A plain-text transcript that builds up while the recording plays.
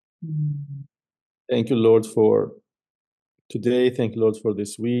Thank you, Lord, for today. Thank you, Lord, for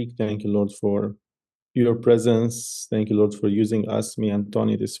this week. Thank you, Lord, for your presence. Thank you, Lord, for using us, me and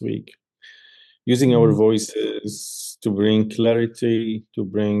Tony, this week. Using our voices to bring clarity, to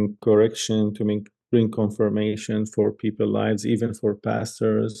bring correction, to bring confirmation for people's lives, even for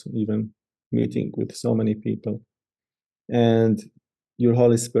pastors, even meeting with so many people. And your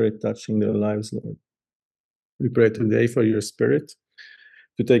Holy Spirit touching their lives, Lord. We pray today for your Spirit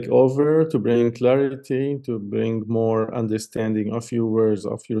to take over, to bring clarity, to bring more understanding of your words,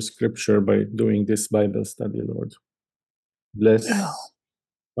 of your scripture by doing this Bible study, Lord. Bless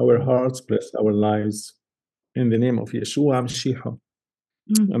our hearts, bless our lives. In the name of Yeshua Mashiach.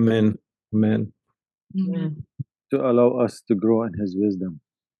 Amen. Amen. To allow us to grow in his wisdom.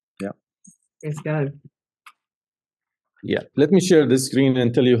 Praise God. Yeah. Let me share the screen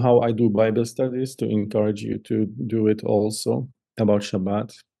and tell you how I do Bible studies to encourage you to do it also about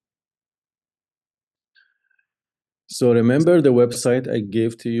Shabbat. So remember the website I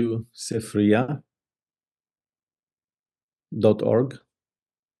gave to you, sifriya.org.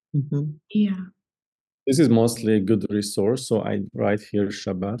 Yeah. This is mostly a good resource. So I write here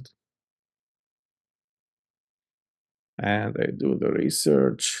Shabbat. And I do the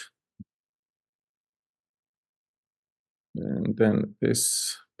research. And then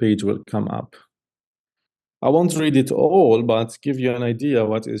this page will come up. I won't read it all, but give you an idea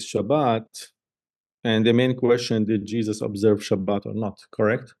what is Shabbat. And the main question, did Jesus observe Shabbat or not?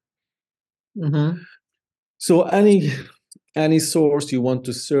 Correct? So any source you want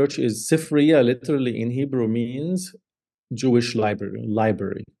to search is Sifriya, literally in Hebrew means Jewish library.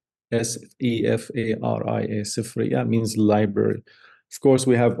 Sefaria, Sifriya means library. Of course,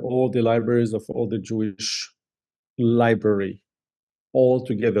 we have all the libraries of all the Jewish library, all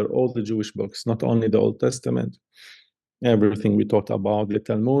together, all the Jewish books, not only the Old Testament, everything we talked about, the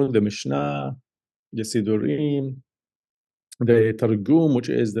Talmud, the Mishnah, the Sidurim, the Targum, which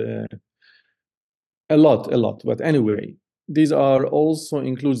is a lot. But anyway, these are also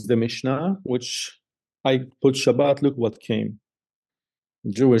includes the Mishnah, which I put Shabbat. Look what came.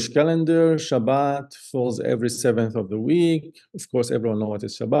 Jewish calendar, Shabbat falls every 7th of the week. Of course, everyone knows what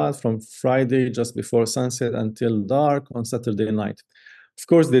is Shabbat, from Friday just before sunset until dark on Saturday night. Of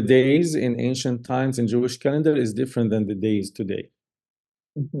course, the days in ancient times in Jewish calendar is different than the days today.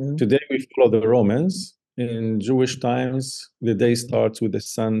 Today we follow the Romans. In Jewish times, the day starts with the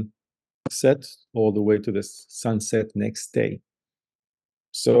sun set all the way to the sunset next day.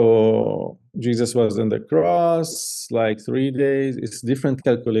 So Jesus was on the cross like 3 days. It's different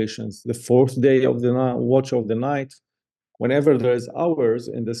calculations. The fourth day of the night, watch of the night. Whenever there's hours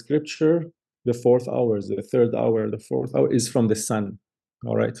in the scripture, the fourth hours, the third hour, the fourth hour is from the sun.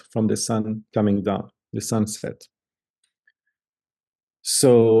 All right, from the sun coming down, the sunset.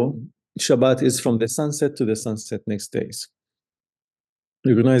 So Shabbat is from the sunset to the sunset next days.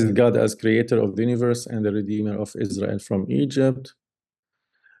 Recognize God as creator of the universe and the redeemer of Israel from Egypt.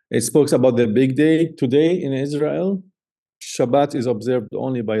 It speaks about the big day today in Israel. Shabbat is observed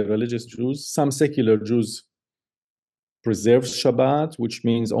only by religious Jews. Some secular Jews preserve Shabbat, which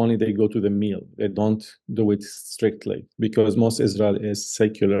means only they go to the meal. They don't do it strictly because most Israel is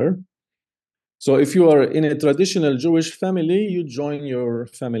secular. So if you are in a traditional Jewish family, you join your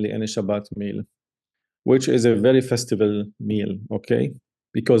family in a Shabbat meal, which is a very festival meal, okay?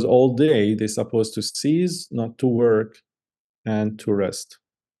 Because all day they're supposed to cease, not to work, and to rest.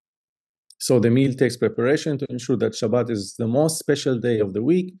 So the meal takes preparation to ensure that Shabbat is the most special day of the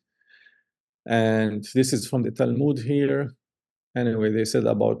week. And this is from the Talmud here. Anyway, they said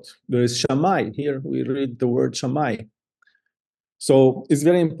about, there is Shammai. Here we read the word Shammai. So it's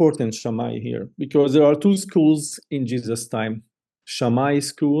very important, Shammai here, because there are two schools in Jesus' time, Shammai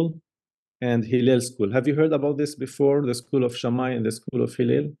school and Hillel school. Have you heard about this before, the school of Shammai and the school of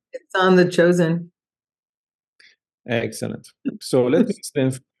Hillel? It's on The Chosen. Excellent. So let me explain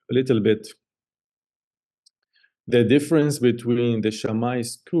a little bit the difference between the Shammai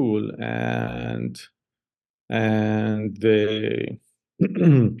school and the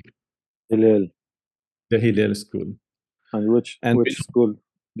Hillel. the Hillel school. And which school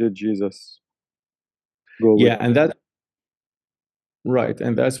did Jesus go with? Yeah, and that right,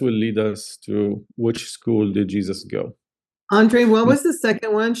 and that will lead us to which school did Jesus go? Andre, what was the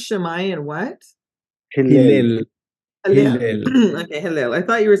second one? Shammai and what? Hillel. Hillel. Okay, Hillel. I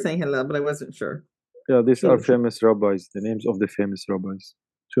thought you were saying Hillel, but I wasn't sure. Yeah, these Sure, are famous rabbis, the names of the famous rabbis.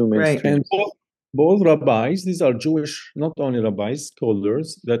 Two main Right. streams. And both rabbis, these are Jewish, not only rabbis,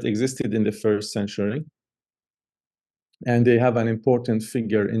 scholars that existed in the first century. And they have an important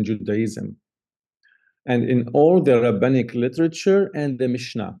figure in Judaism and in all the rabbinic literature and the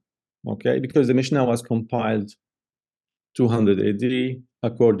Mishnah. okay? Because the Mishnah was compiled 200 AD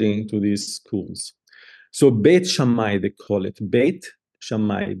according to these schools. So Beit Shammai, they call it. Beit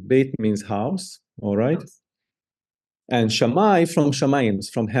Shammai. Beit means house, all right? And Shammai from Shamayim,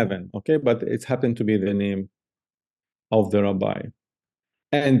 from heaven, okay? But it happened to be the name of the rabbi.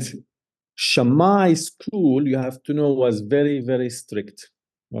 And Shammai school, you have to know, was very, very strict,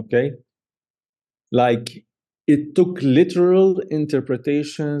 okay? Like, it took literal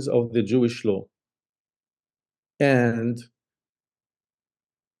interpretations of the Jewish law. And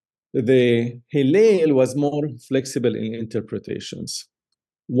the Hillel was more flexible in interpretations.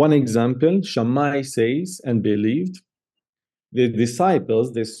 One example, Shammai says and believed the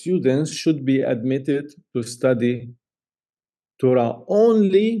disciples, the students, should be admitted to study Torah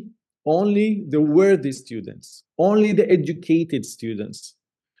only the worthy students, only the educated students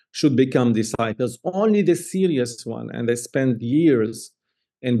should become disciples, only the serious one, and they spend years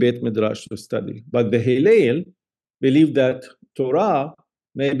in Beit Midrash to study. But the Hillel believe that Torah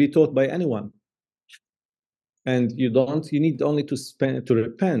may be taught by anyone, and you need only to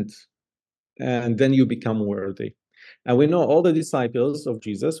repent, and then you become worthy. And we know all the disciples of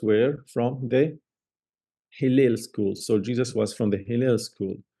Jesus were from the Hillel school. So Jesus was from the Hillel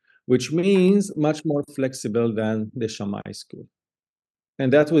school, which means much more flexible than the Shammai school.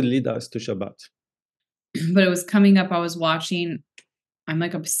 And that will lead us to Shabbat. But it was coming up, I was watching, I'm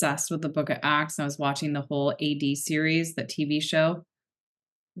like obsessed with the book of Acts. And I was watching the whole AD series, the TV show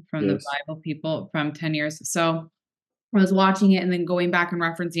from the Bible people from 10 years. So I was watching it and then going back and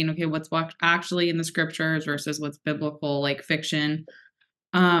referencing, okay, what's actually in the scriptures versus what's biblical, like fiction.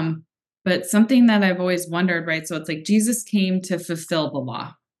 But something that I've always wondered, right? So it's like Jesus came to fulfill the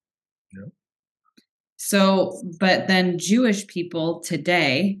law. Yeah. So, but then Jewish people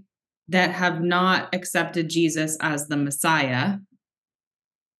today that have not accepted Jesus as the Messiah,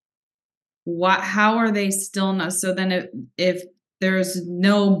 how are they still not? So then if there's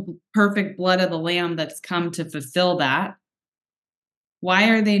no perfect blood of the lamb that's come to fulfill that, why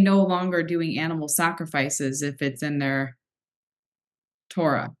are they no longer doing animal sacrifices if it's in their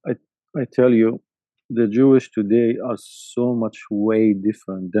Torah? I tell you, the Jewish today are so much way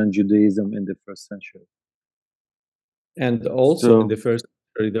different than Judaism in the first century. And also in the first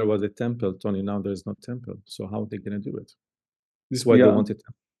century, there was a temple, Tony. Now there's no temple. So how are they going to do it? This is why they wanted.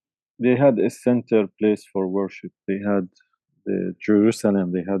 They had a center place for worship. They had the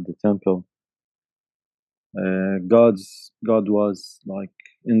Jerusalem. They had the temple. God was like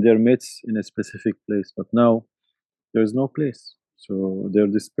in their midst in a specific place. But now there's no place. So they're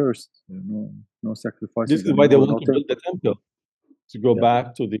dispersed. No sacrifices. This is why they want to build the temple, to go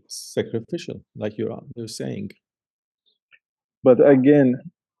back to the sacrificial, like you're saying. But again,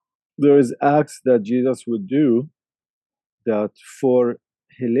 there is acts that Jesus would do that for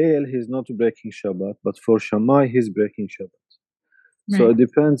Hillel, he's not breaking Shabbat, but for Shammai, he's breaking Shabbat. Right. So it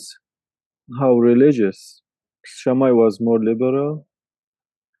depends how religious. Shammai was more liberal.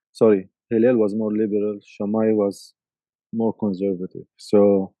 Sorry, Hillel was more liberal. Shammai was more conservative.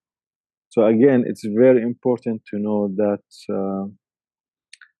 So again, it's very important to know that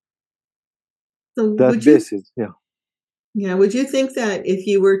that basis. Yeah. Yeah. Would you think that if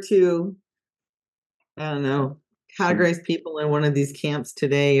you were to, I don't know, categorize people in one of these camps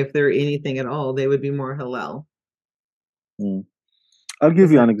today, if they're anything at all, they would be more Hillel? I'll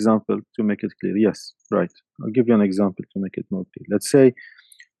give you an example to make it clear. Yes, right. I'll give you an example to make it more clear. Let's say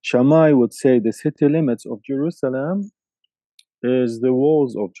Shammai would say the city limits of Jerusalem is the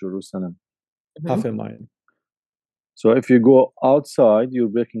walls of Jerusalem. Half a mile. So if you go outside, you're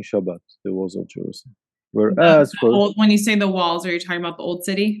breaking Shabbat, the walls of Jerusalem. Whereas when you say the walls, are you talking about the old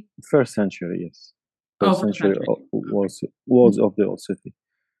city? First century, yes. First century walls of the old city.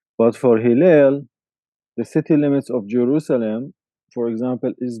 But for Hillel, the city limits of Jerusalem, for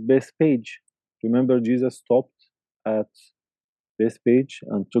example, is Bethpage. Remember, Jesus stopped at Bethpage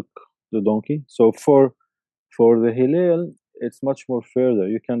and took the donkey. So for the Hillel, it's much more further.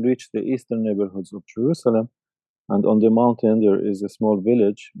 You can reach the eastern neighborhoods of Jerusalem, and on the mountain there is a small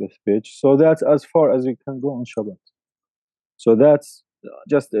village, Bethpage. So that's as far as you can go on Shabbat. So that's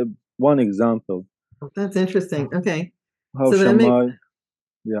just one example. That's interesting. Okay. How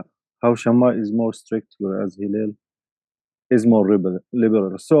Shammai is more strict, whereas Hillel is more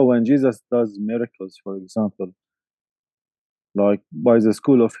liberal. So when Jesus does miracles, for example, like by the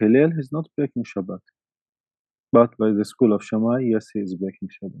school of Hillel, he's not breaking Shabbat. But by the school of Shammai, yes, he is breaking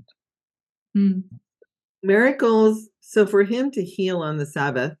Shabbat. Miracles. So for him to heal on the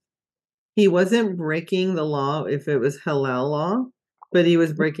Sabbath, he wasn't breaking the law if it was Hillel law, but he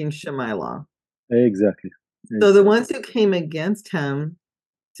was breaking Shammai law. Exactly. So the ones who came against him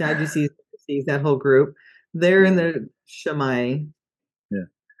Sadducees, that whole group. They're in the Shammai. Yeah.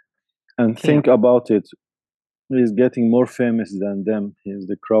 And camp. think about it. He's getting more famous than them.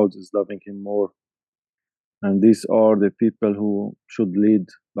 The crowd is loving him more. And these are the people who should lead,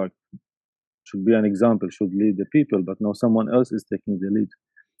 like, should be an example, should lead the people. But now someone else is taking the lead.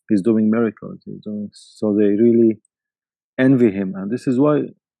 He's doing miracles. So they really envy him. And this is why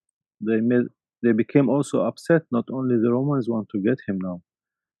they became also upset. Not only the Romans want to get him now,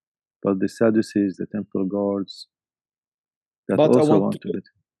 but the Sadducees, the temple guards, that But I also want want to get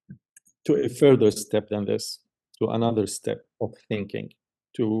him. to a further step than this, to another step of thinking,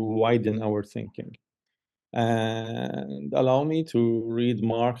 to widen our thinking. And allow me to read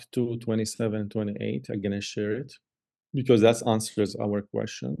Mark 2, 27, 28. I'm going to share it because that answers our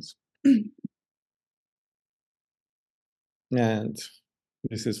questions. And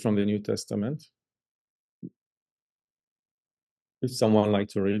this is from the New Testament. If someone like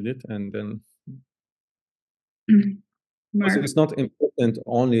to read it, and then also it's not important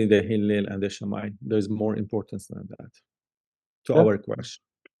only the Hillel and the Shammai. There's more importance than that to our question.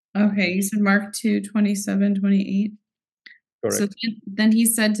 Okay, you said Mark 2, 27, 28. Correct. So then he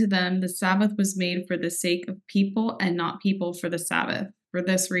said to them, the Sabbath was made for the sake of people and not people for the Sabbath. For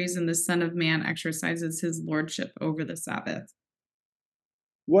this reason, the Son of Man exercises his lordship over the Sabbath.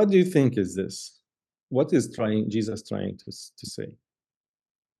 What do you think is this? What is Jesus trying to say?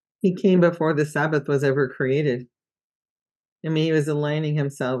 He came before the Sabbath was ever created. I mean, he was aligning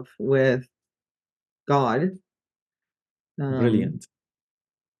himself with God. Brilliant.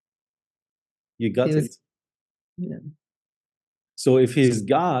 You got it? Yeah. So if he's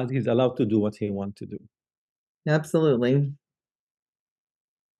God, he's allowed to do what he wants to do. Absolutely.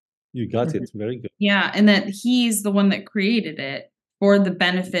 You got it. Very good. Yeah, and that he's the one that created it for the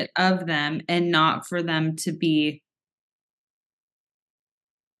benefit of them and not for them to be.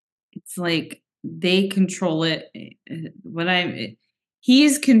 It's like they control it.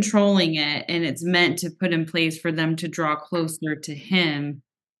 He's controlling it, and it's meant to put in place for them to draw closer to him,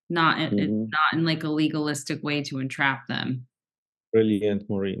 not in like a legalistic way to entrap them. Brilliant,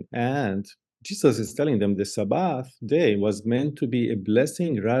 Maureen. And Jesus is telling them the Sabbath day was meant to be a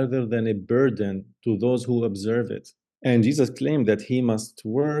blessing rather than a burden to those who observe it. And Jesus claimed that he must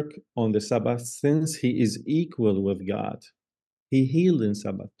work on the Sabbath since he is equal with God. He healed in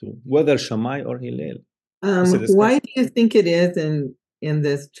Sabbath too, whether Shammai or Hillel. Why do you think it is in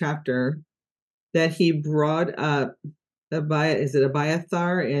this chapter that he brought up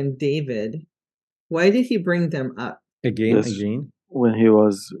Abiathar and David? Why did he bring them up? Again? When he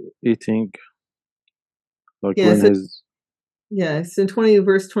was eating, like it's in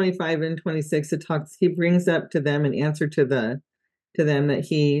verse 25 and 26, he brings up to them an answer to them that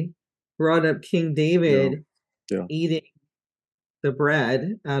he brought up King David eating the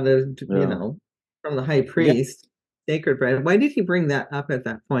bread out of, from the high priest, sacred bread. Why did he bring that up at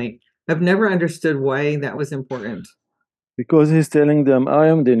that point? I've never understood why that was important. Because he's telling them, I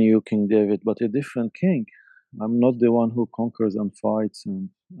am the new King David, but a different king. I'm not the one who conquers and fights, and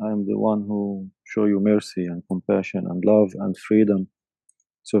I am the one who show you mercy and compassion and love and freedom.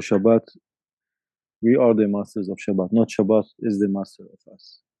 So Shabbat, we are the masters of Shabbat, not Shabbat is the master of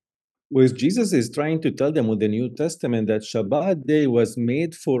us. With Jesus is trying to tell them with the New Testament that Shabbat day was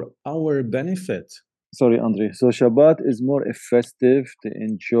made for our benefit. Sorry, Andre. So Shabbat is more festive to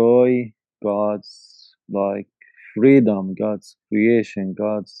enjoy God's freedom, God's creation,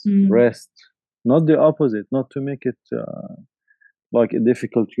 God's rest. Not the opposite, not to make it like a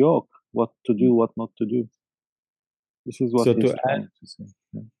difficult yoke, what to do, what not to do. This is what he's trying to say.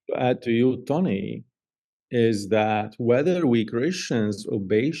 To add to you, Tony, is that whether we Christians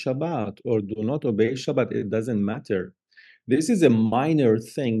obey Shabbat or do not obey Shabbat, it doesn't matter. This is a minor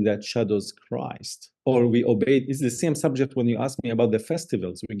thing that shadows Christ. Or we obey, it's the same subject when you ask me about the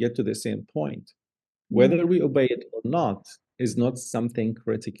festivals, we get to the same point. Whether we obey it or not is not something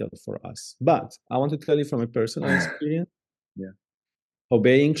critical for us. But I want to tell you from a personal experience,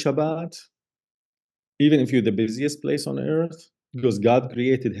 obeying Shabbat, even if you're the busiest place on earth, because God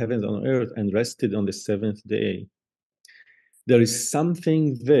created heavens on earth and rested on the seventh day, there is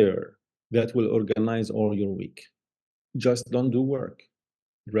something there that will organize all your week. Just don't do work.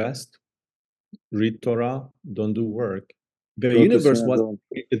 Rest, read Torah, don't do work. The universe was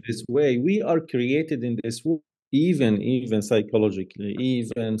created this way. We are created in this way. Even psychologically,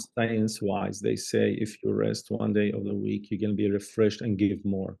 even science-wise, they say if you rest one day of the week, you can be refreshed and give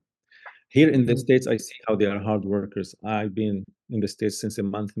more. Here in the States, I see how they are hard workers. I've been in the States since a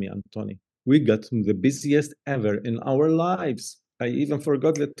month, me and Tony. We got the busiest ever in our lives. I even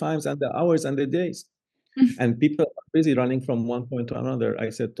forgot the times and the hours and the days. And people are busy running from one point to another. I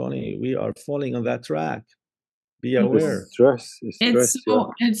said, Tony, we are falling on that track. Be aware.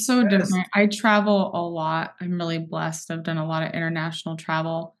 It's so different. I travel a lot. I'm really blessed. I've done a lot of international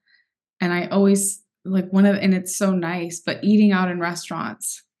travel, and I always and it's so nice, but eating out in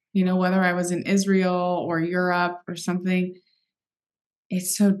restaurants, whether I was in Israel or Europe or something,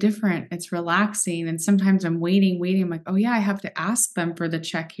 it's so different. It's relaxing. And sometimes I'm waiting. I'm like, oh yeah, I have to ask them for the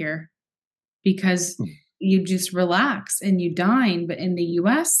check here, because you just relax and you dine. But in the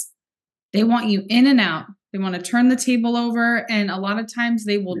US, they want you in and out. They want to turn the table over. And a lot of times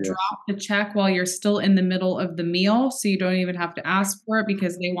they will drop the check while you're still in the middle of the meal. So you don't even have to ask for it,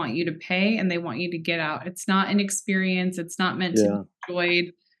 because they want you to pay and they want you to get out. It's not an experience. It's not meant to be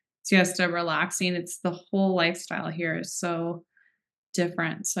enjoyed. It's just a relaxing. It's the whole lifestyle here is so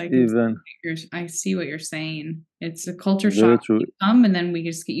different. So I see what you're saying. It's a culture shock. And then we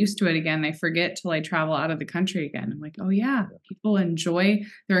just get used to it again. I forget till I travel out of the country again. I'm like, oh yeah, people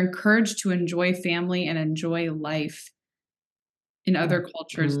they're encouraged to enjoy family and enjoy life in other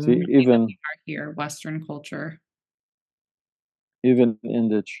cultures. Even we are here, Western culture. Even in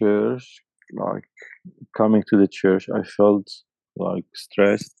the church, like coming to the church, I felt like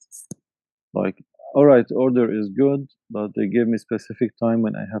stressed. Like, all right, order is good, but they give me specific time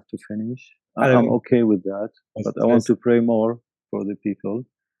when I have to finish. I'm okay with that, but I want to pray more for the people.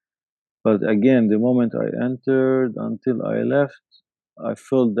 But again, the moment I entered until I left, I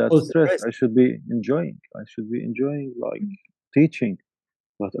felt that stress. I should be enjoying. Like teaching,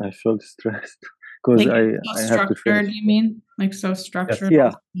 but I felt stressed because I have to finish. Do you mean like so structured?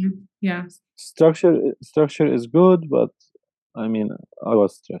 Yeah. Structure is good, but I mean, I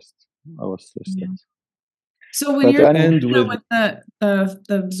was stressed. Yeah. So when you're with the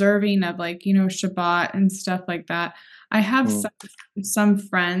observing of Shabat and stuff like that, I have some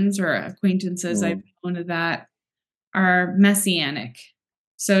friends or acquaintances I've known that are Messianic.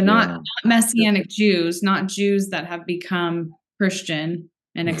 So not Messianic Jews, not Jews that have become Christian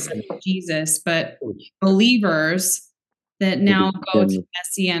and accepted Jesus, but believers that now go to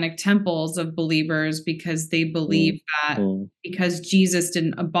Messianic temples of believers because they believe that because Jesus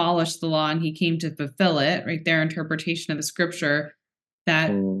didn't abolish the law and he came to fulfill it, right? Their interpretation of the scripture,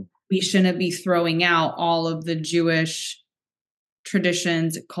 that we shouldn't be throwing out all of the Jewish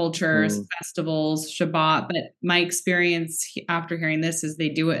traditions, cultures, festivals, Shabbat. But my experience after hearing this is they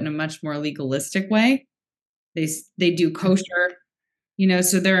do it in a much more legalistic way. They do kosher,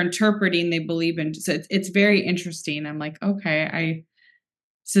 so they're interpreting, they believe in, so it's very interesting. I'm like, okay,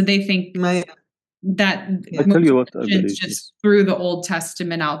 so they think that I tell you what, I believe just threw the Old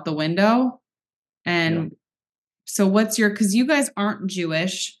Testament out the window. And so because you guys aren't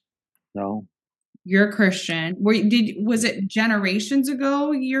Jewish. No. You're Christian. Was it generations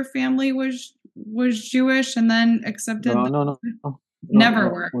ago your family was Jewish and then accepted? No. Never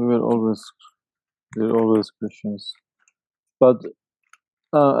were. We were always Christians. But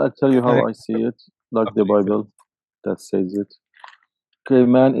I'll tell you how I see it, like the Bible that says it. Okay,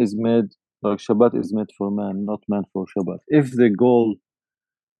 man is made, like Shabbat is made for man, not man for Shabbat. If the goal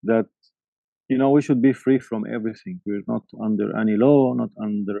that, we should be free from everything. We're not under any law, not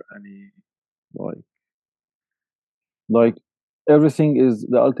under any, like everything is,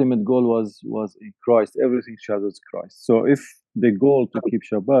 the ultimate goal was in Christ. Everything shadows Christ. So if the goal to keep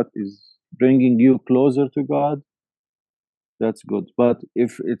Shabbat is bringing you closer to God, that's good. But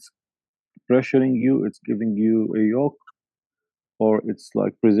if it's pressuring you, it's giving you a yoke, or it's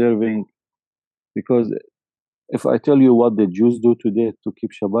like preserving, because if I tell you what the Jews do today to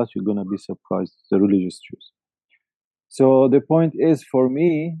keep Shabbat, you're gonna be surprised, the religious Jews. So the point is, for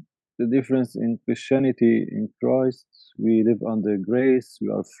me, the difference in Christianity, in Christ, we live under grace. We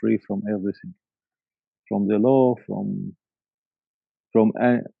are free from everything, from the law, from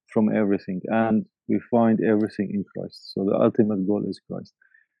everything, and we find everything in Christ. So the ultimate goal is Christ.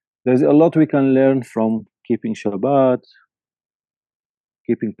 There's a lot we can learn from keeping Shabbat,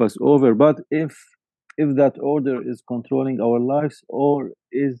 keeping Passover, but if that order is controlling our lives, or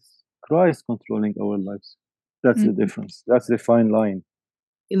is Christ controlling our lives, that's the difference. That's the fine line.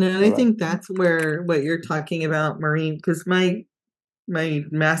 I think that's where what you're talking about, Maureen, because my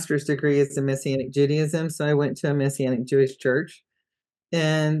master's degree is in Messianic Judaism, so I went to a Messianic Jewish church.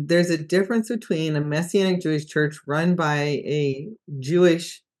 And there's a difference between a Messianic Jewish church run by a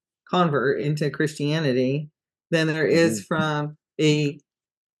Jewish convert into Christianity than there is from a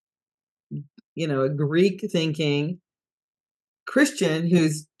Greek thinking Christian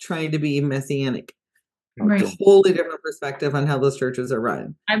who's trying to be Messianic. Right. Totally different perspective on how those churches are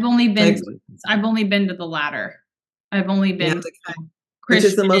run. I've only been to the latter. I've only been which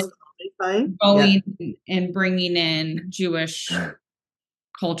is the most common going and bringing in Jewish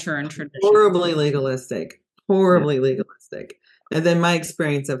culture and tradition. Horribly legalistic. And then my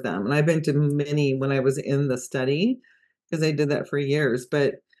experience of them, and I've been to many when I was in the study, because I did that for years,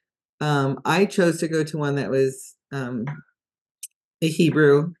 but I chose to go to one that was a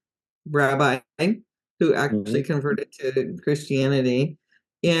Hebrew rabbi who actually converted to Christianity.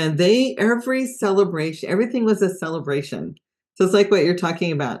 And every celebration, everything was a celebration. So it's like what you're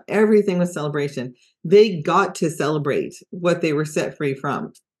talking about. Everything was celebration. They got to celebrate what they were set free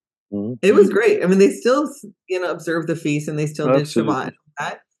from. It was great. I mean, they still, observed the feast, and they still did Shabbat and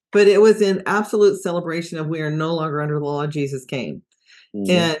that, but it was an absolute celebration of we are no longer under the law. Jesus came.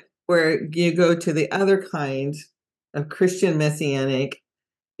 And where you go to the other kind of Christian messianic,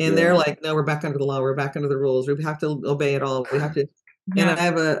 and they're like, no, we're back under the law. We're back under the rules. We have to obey it all. We have to. And I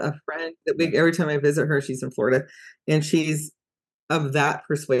have a friend that every time I visit her, she's in Florida, and she's of that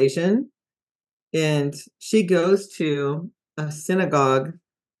persuasion. And she goes to a synagogue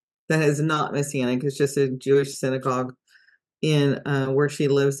that is not messianic. It's just a Jewish synagogue in where she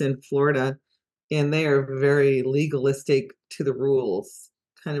lives in Florida. And they are very legalistic to the rules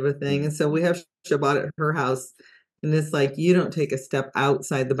kind of a thing. And so we have Shabbat at her house. And it's like, you don't take a step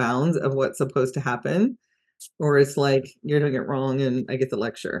outside the bounds of what's supposed to happen. Or it's like, you're doing it wrong and I get the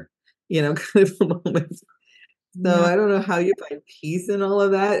lecture, kind of a moment. So I don't know how you find peace in all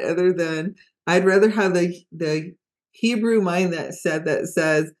of that, other than I'd rather have the Hebrew mind that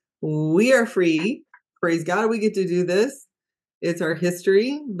says, we are free. Praise God, we get to do this. It's our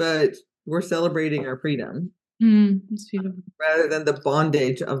history, but we're celebrating our freedom. That's beautiful. Rather than the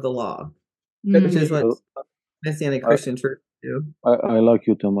bondage of the law, which is what Messianic Christian church do. I like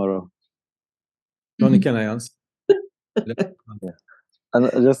you tomorrow. Tony, can I answer? And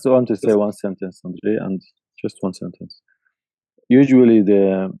I just want to say one sentence, Andre, and just one sentence. Usually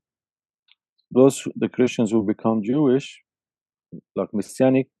the Christians who become Jewish, like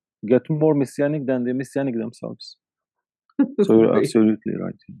Messianic, get more Messianic than the Messianic themselves. So you're absolutely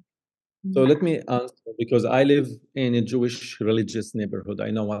right. So let me answer, because I live in a Jewish religious neighborhood.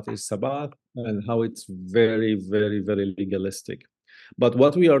 I know what is Sabbath and how it's very, very, very legalistic. But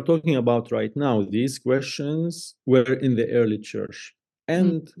what we are talking about right now, these questions were in the early church.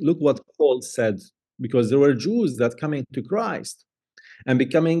 And look what Paul said, because there were Jews that coming to Christ and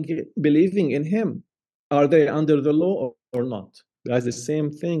believing in him. Are they under the law or not? That's the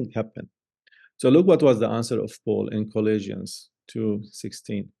same thing happened. So look what was the answer of Paul in Colossians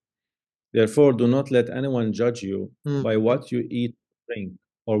 2:16. Therefore, do not let anyone judge you by what you eat or drink,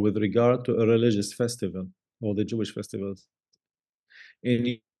 or with regard to a religious festival, or the Jewish festivals.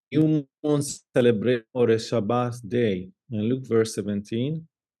 In new moon celebrate or a Shabbat day. And look, verse 17.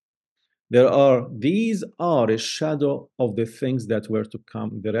 These are a shadow of the things that were to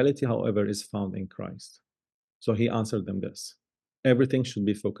come. The reality, however, is found in Christ. So he answered them this. Everything should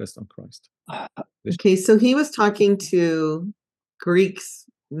be focused on Christ. Okay, so he was talking to Greeks.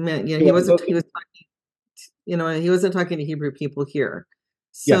 He wasn't talking, he wasn't talking to Hebrew people here.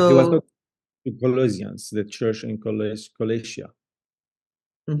 So he was talking to Colossians, the church in Colossia,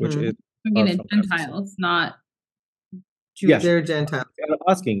 which is Gentiles, not Jews. Yes, they're Gentiles.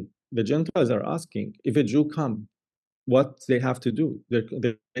 The Gentiles are asking, if a Jew come, what they have to do?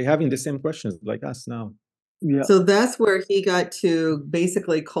 They're having the same questions like us now. Yeah. So that's where he got to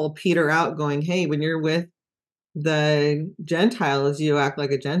basically call Peter out, going, hey, when you're with the Gentiles, you act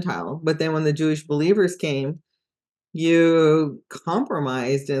like a Gentile. But then when the Jewish believers came, you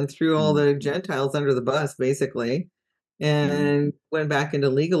compromised and threw all the Gentiles under the bus, basically, and went back into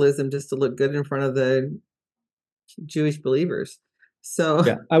legalism just to look good in front of the Jewish believers. So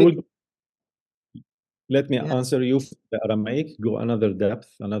yeah, let me answer you for the Aramaic, go another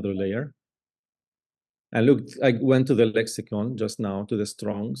depth, another layer. And look, I went to the lexicon just now, to the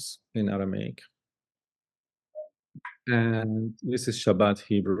Strongs in Aramaic. And this is Shabbat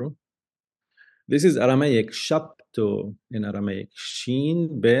Hebrew. This is Aramaic, Shapto in Aramaic.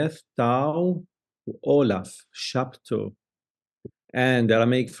 Shin, Beth, Tau, Olaf, Shapto. And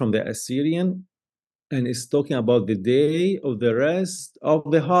Aramaic from the Assyrian, and it's talking about the day of the rest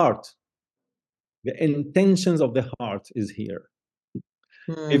of the heart. The intentions of the heart is here.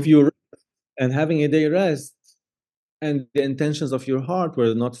 If you're and having a day rest and the intentions of your heart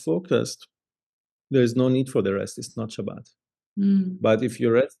were not focused, there is no need for the rest. It's not Shabbat. But if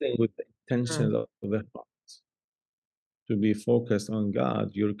you're resting with the intentions of the heart to be focused on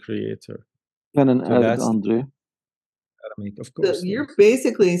God, your creator. Can I add, Andre? Of course. So you're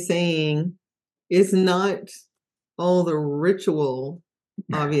basically saying it's not all the ritual,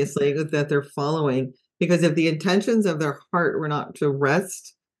 obviously, that they're following, because if the intentions of their heart were not to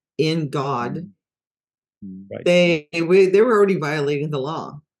rest in God, Right. they were already violating the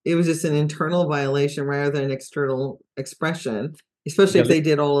law. It was just an internal violation rather than an external expression, especially if they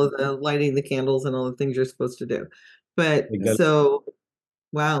did all of the lighting the candles and all the things you're supposed to do. But so,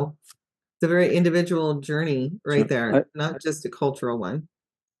 wow, it's a very individual journey right there, not just a cultural one.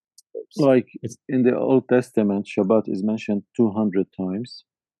 Like in the Old Testament, Shabbat is mentioned 200 times.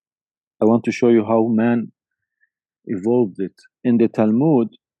 I want to show you how man evolved it. In the Talmud,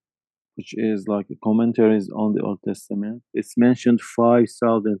 which is like commentaries on the Old Testament, it's mentioned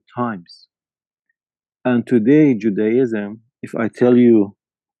 5,000 times. And today, Judaism, if I tell you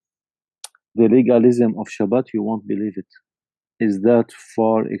the legalism of Shabbat, you won't believe it. Is that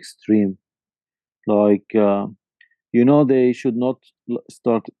far extreme? Like, they should not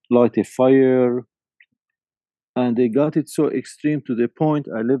light a fire. And they got it so extreme to the point,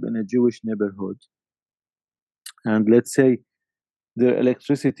 I live in a Jewish neighborhood. And let's say their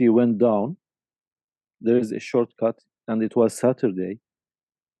electricity went down. There is a shortcut, and it was Saturday.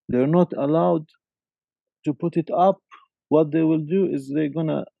 They're not allowed to put it up. What they will do is they're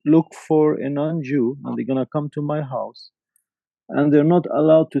gonna look for a non-Jew, and they're gonna come to my house, and they're not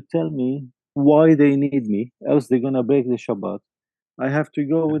allowed to tell me why they need me, else they're gonna break the Shabbat. I have to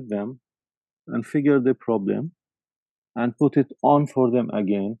go with them and figure the problem and put it on for them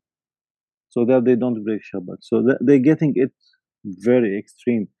again so that they don't break Shabbat. So they're getting it very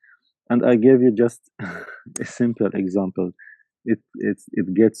extreme. And I gave you just a simple example. It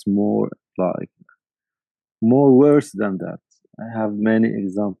gets more worse than that. I have many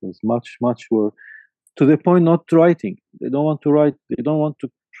examples, much worse, to the point not writing. They don't want to write. They don't want to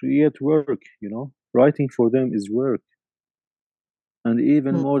create work. Writing for them is work. And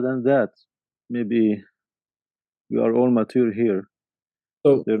even more than that, maybe we are all mature here.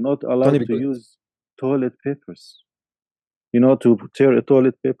 So they're not allowed to use toilet papers. To tear a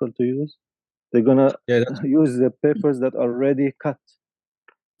toilet paper to use. They're gonna use the papers that are already cut.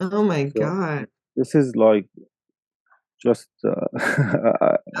 Oh my God! This is like just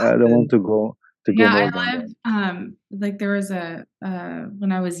I don't want to go more than that. Like there was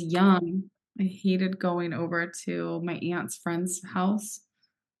when I was young, I hated going over to my aunt's friend's house,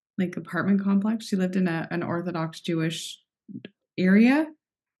 like apartment complex. She lived in an Orthodox Jewish area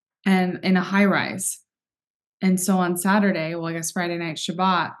and in a high rise. And so on Saturday, well, I guess Friday night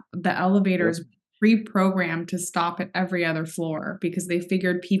Shabbat, the elevators pre-programmed to stop at every other floor because they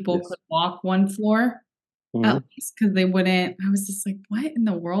figured people could walk one floor at least, because they wouldn't. I was just like, what in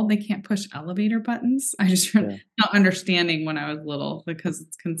the world? They can't push elevator buttons? I just not understanding when I was little, because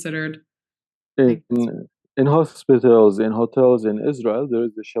it's considered in hospitals, in hotels in Israel, there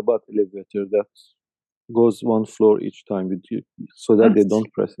is the Shabbat elevator that goes one floor each time with you, so that they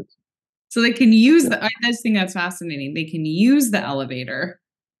don't press it. So they can use I just think that's fascinating. They can use the elevator.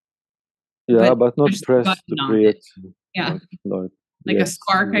 Yeah, but not press to create. Like a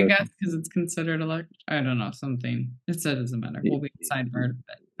spark, I guess, because it's considered I don't know, something. It doesn't matter. We'll be sidebar.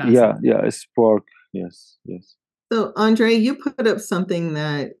 Yeah, a spark. Yes. So, Andre, you put up something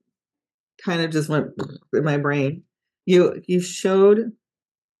that kind of just went in my brain. You showed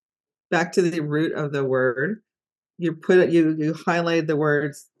back to the root of the word. You highlighted the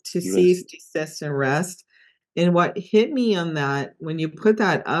words to cease, desist, and rest. And what hit me on that when you put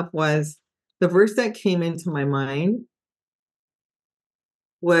that up was the verse that came into my mind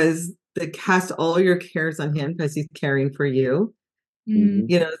was the cast all your cares on him because he's caring for you.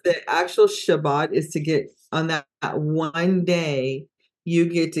 The actual Shabbat is to get on that one day, you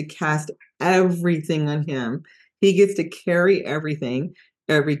get to cast everything on him. He gets to carry everything,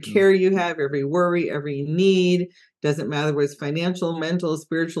 every care you have, every worry, every need. Doesn't matter whether it's financial, mental,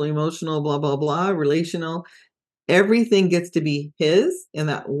 spiritual, emotional, blah, blah, blah, relational. Everything gets to be his in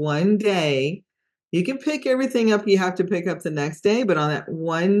that one day. You can pick everything up you have to pick up the next day, but on that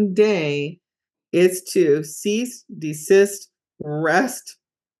one day, it's to cease, desist, rest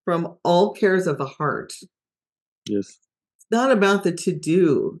from all cares of the heart. Yes. It's not about the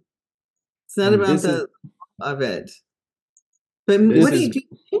to-do. It's not about of it. But do you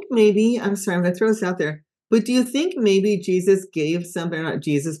think maybe, I'm sorry, I'm going to throw this out there, but do you think maybe Jesus gave something, not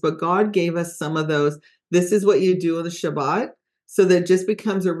Jesus, but God gave us some of those, this is what you do on the Shabbat, so that it just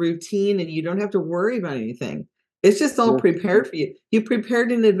becomes a routine and you don't have to worry about anything. It's just all prepared for you. You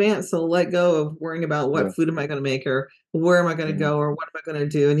prepared in advance, so let go of worrying about what food am I going to make, or where am I going to go, or what am I going to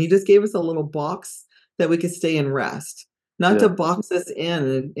do. And he just gave us a little box that we could stay and rest, not to box us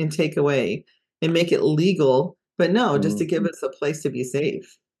in and take away and make it legal, but no, just to give us a place to be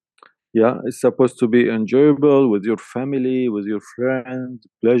safe. Yeah, it's supposed to be enjoyable with your family, with your friends,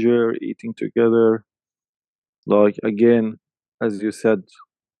 pleasure, eating together. Like, again, as you said,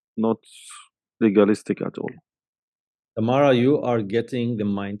 not legalistic at all. Tamara, you are getting the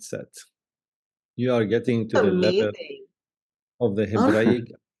mindset. You are getting to the level of the Hebraic.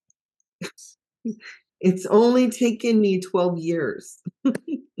 It's only taken me 12 years.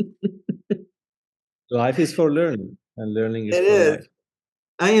 Life is for learning, and learning is It for is. life.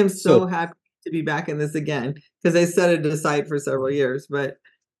 I am so happy to be back in this again because I set it aside for several years, but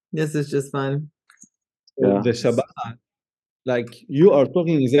this is just fun. The Shabbat, like you are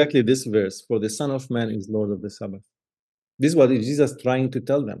talking exactly this verse, for the Son of Man is Lord of the Sabbath. This is what Jesus trying to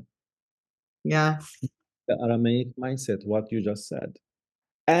tell them. Yeah. The Aramaic mindset, what you just said.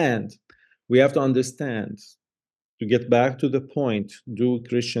 And we have to understand, to get back to the point, do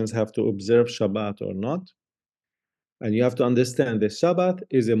Christians have to observe Shabbat or not? And you have to understand the Shabbat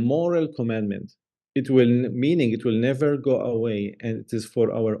is a moral commandment. Meaning it will never go away, and it is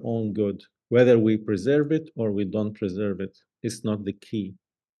for our own good. Whether we preserve it or we don't preserve it, it's not the key.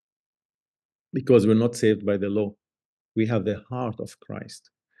 Because we're not saved by the law. We have the heart of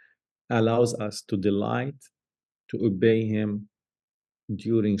Christ. Allows us to delight, to obey him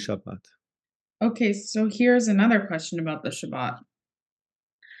during Shabbat. Okay, so here's another question about the Shabbat.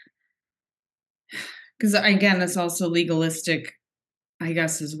 Because again, it's also legalistic, I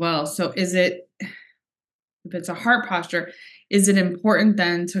guess, as well. So is it, if it's a heart posture, is it important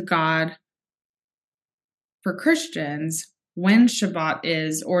then to God for Christians when Shabbat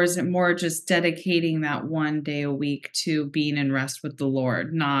is, or is it more just dedicating that one day a week to being in rest with the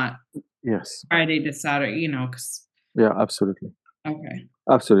Lord, not Friday to Saturday, Yeah, absolutely. Okay.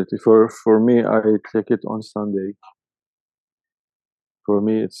 Absolutely. For me, I take it on Sunday. For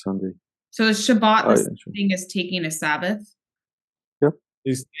me, it's Sunday. So is Shabbat the same thing as taking a Sabbath? Yep.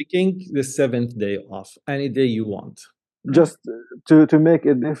 Is taking the 7th day off, any day you want. Just to make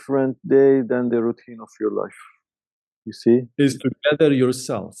a different day than the routine of your life. You see? Is to gather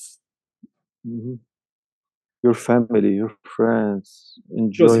yourself. Mm-hmm. Your family, your friends,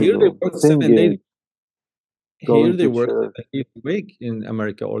 Because here they work 7 days. Here they work 7 days a week in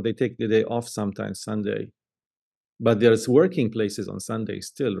America, or they take the day off sometimes, Sunday. But there's working places on Sunday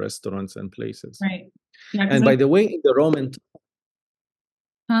still, restaurants and places. Right. Yeah, and by the way, in the Roman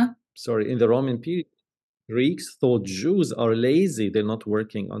in the Roman period, Greeks thought Jews are lazy. They're not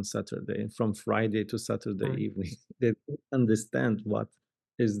working on Saturday, from Friday to Saturday evening. They don't understand why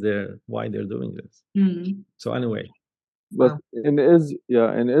they're doing this. Mm. So anyway. But in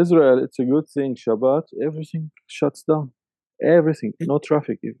Israel, it's a good thing. Shabbat, everything shuts down. Everything, no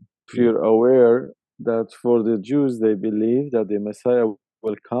traffic even. If you're aware that for the Jews, they believe that the Messiah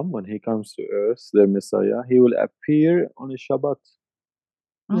will come when he comes to earth, their Messiah. He will appear on a Shabbat.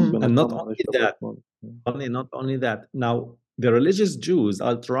 And not only that. Now, the religious Jews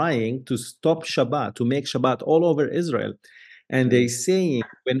are trying to stop Shabbat, to make Shabbat all over Israel. And they saying,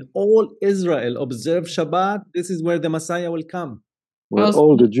 when all Israel observe Shabbat, this is where the Messiah will come. Where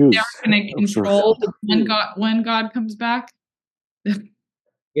all the Jews they're going to control when God comes back.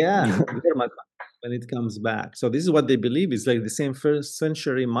 Yeah, when it comes back. So this is what they believe is like the same first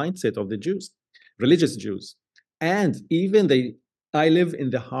century mindset of the Jews, religious Jews. And even I live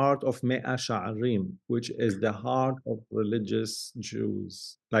in the heart of Me'a Sha'arim, which is the heart of religious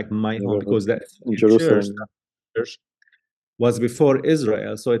Jews, like my home, because that church was before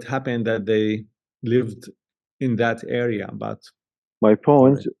Israel. So it happened that they lived in that area. But my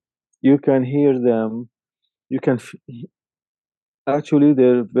point, you can hear them, actually,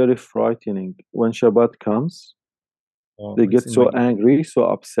 they're very frightening. When Shabbat comes, they get so angry, so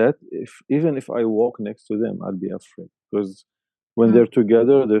upset. Even if I walk next to them, I'll be afraid. Because when they're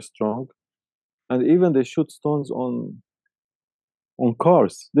together, they're strong. And even they shoot stones on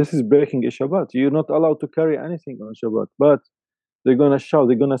cars. This is breaking a Shabbat. You're not allowed to carry anything on Shabbat. But they're going to shout,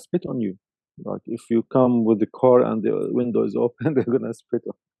 they're going to spit on you. Like if you come with the car and the window is open, they're going to spit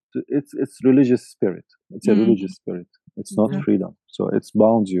on you. It's religious spirit. It's a religious spirit. It's not freedom. So it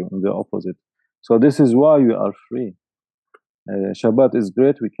bounds you in the opposite. So this is why you are free. Shabbat is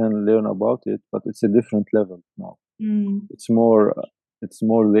great. We can learn about it, but it's a different level now. It's more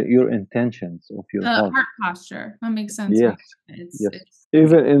your intentions of your heart. Heart posture. That makes sense. Yes.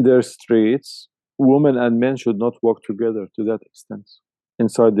 Even in their streets, women and men should not walk together to that extent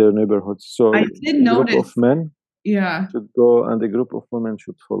inside their neighborhoods. So I did notice. Group of men should go, and a group of women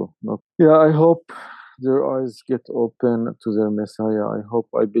should follow. I hope their eyes get open to their Messiah.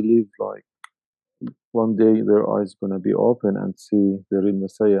 I believe like one day their eyes gonna be open and see the real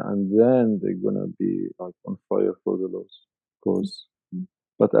Messiah, and then they're gonna be like on fire for the cause.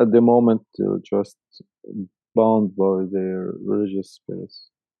 But at the moment, they're just bound by their religious spirits.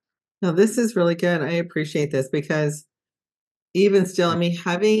 Now, this is really good. I appreciate this because even still, I mean,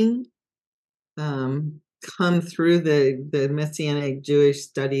 having come through the Messianic Jewish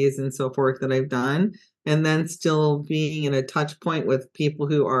studies and so forth that I've done, and then still being in a touch point with people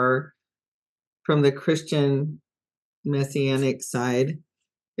who are from the Christian Messianic side,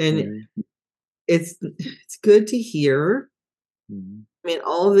 and it's good to hear. I mean,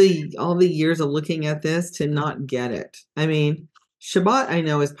 all the years of looking at this to not get it. I mean, Shabbat I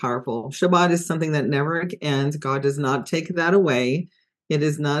know is powerful. Shabbat is something that never ends. God does not take that away. It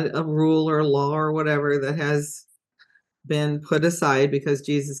is not a rule or law or whatever that has been put aside because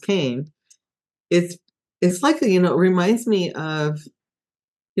Jesus came. It's like, it reminds me of,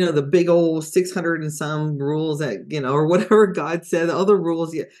 the big old 600 and some rules that, or whatever God said, all the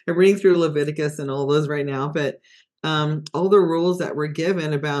rules. I'm reading through Leviticus and all those right now, but all the rules that were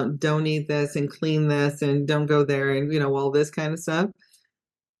given about don't eat this and clean this and don't go there and, all this kind of stuff.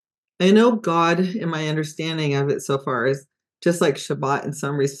 I know God, in my understanding of it so far, is just like Shabbat in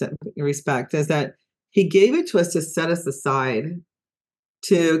some respect, is that he gave it to us to set us aside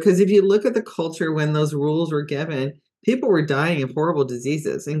because if you look at the culture when those rules were given, people were dying of horrible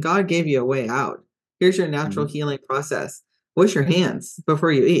diseases, and God gave you a way out. Here's your natural healing process. Wash your hands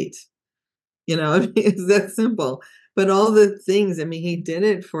before you eat. I mean, it's that simple. But all the things, I mean, he did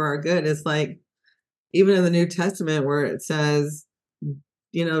it for our good. It's like, even in the New Testament where it says,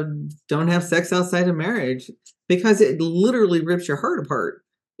 don't have sex outside of marriage, because it literally rips your heart apart.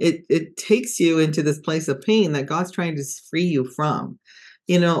 It takes you into this place of pain that God's trying to free you from.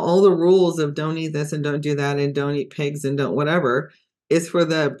 All the rules of don't eat this and don't do that and don't eat pigs and don't whatever is for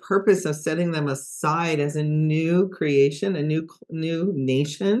the purpose of setting them aside as a new creation, a new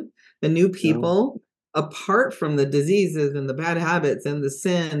nation, a new people, apart from the diseases and the bad habits and the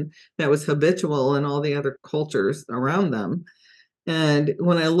sin that was habitual in all the other cultures around them. And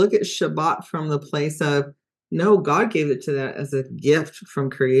when I look at Shabbat from the place of, no, God gave it to that as a gift from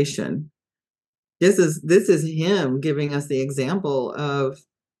creation. This is him giving us the example of,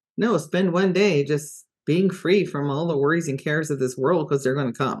 no, spend one day just being free from all the worries and cares of this world, because they're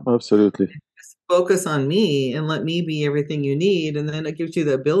going to come. Absolutely. Just focus on me and let me be everything you need. And then it gives you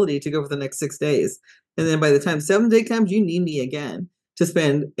the ability to go for the next 6 days. And then by the time 7th day comes, you need me again to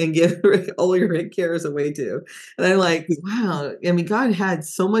spend and give all your cares away to. And I'm like, wow. I mean, God had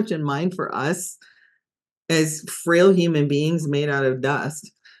so much in mind for us as frail human beings made out of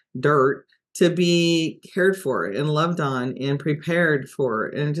dirt, to be cared for and loved on and prepared for.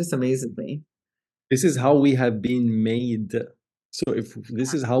 And it just amazes me. This is how we have been made. So if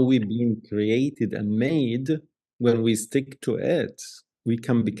this is how we've been created and made, when we stick to it, we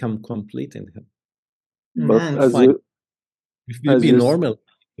can become complete in him. But if you be normal,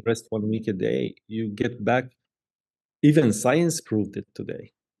 rest 1 week a day, you get back. Even science proved it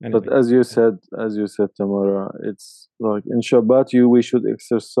today. Anyway. But as you said, Tamara, it's like in Shabbat, we should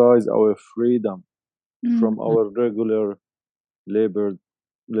exercise our freedom from our regular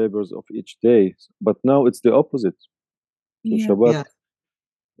labors of each day. But now it's the opposite. So Shabbat,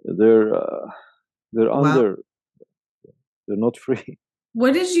 they're under, they're not free.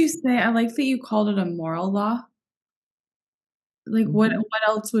 What did you say? I like that you called it a moral law. Like what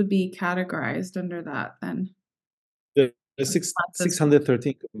else would be categorized under that then? The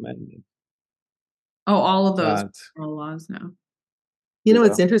 613 commandments. Oh, all of those moral laws now.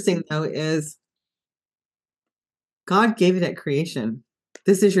 What's interesting though is God gave it at creation.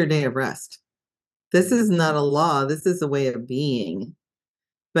 This is your day of rest. This is not a law. This is a way of being.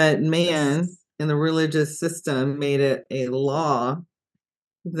 But man in the religious system made it a law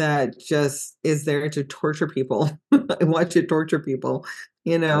that just is there to torture people. I want you to torture people,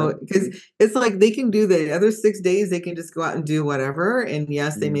 because it's like they can do the other 6 days, they can just go out and do whatever. And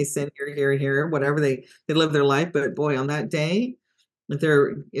yes, they may sin here, whatever, they live their life. But boy, on that day, if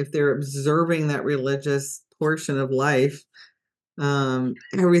they're observing that religious portion of life,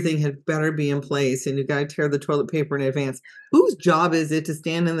 everything had better be in place, and you got to tear the toilet paper in advance. Whose job is it to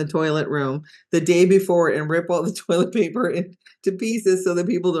stand in the toilet room the day before and rip all the toilet paper into pieces so that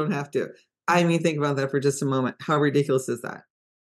people don't have to? I mean, think about that for just a moment. How ridiculous is that?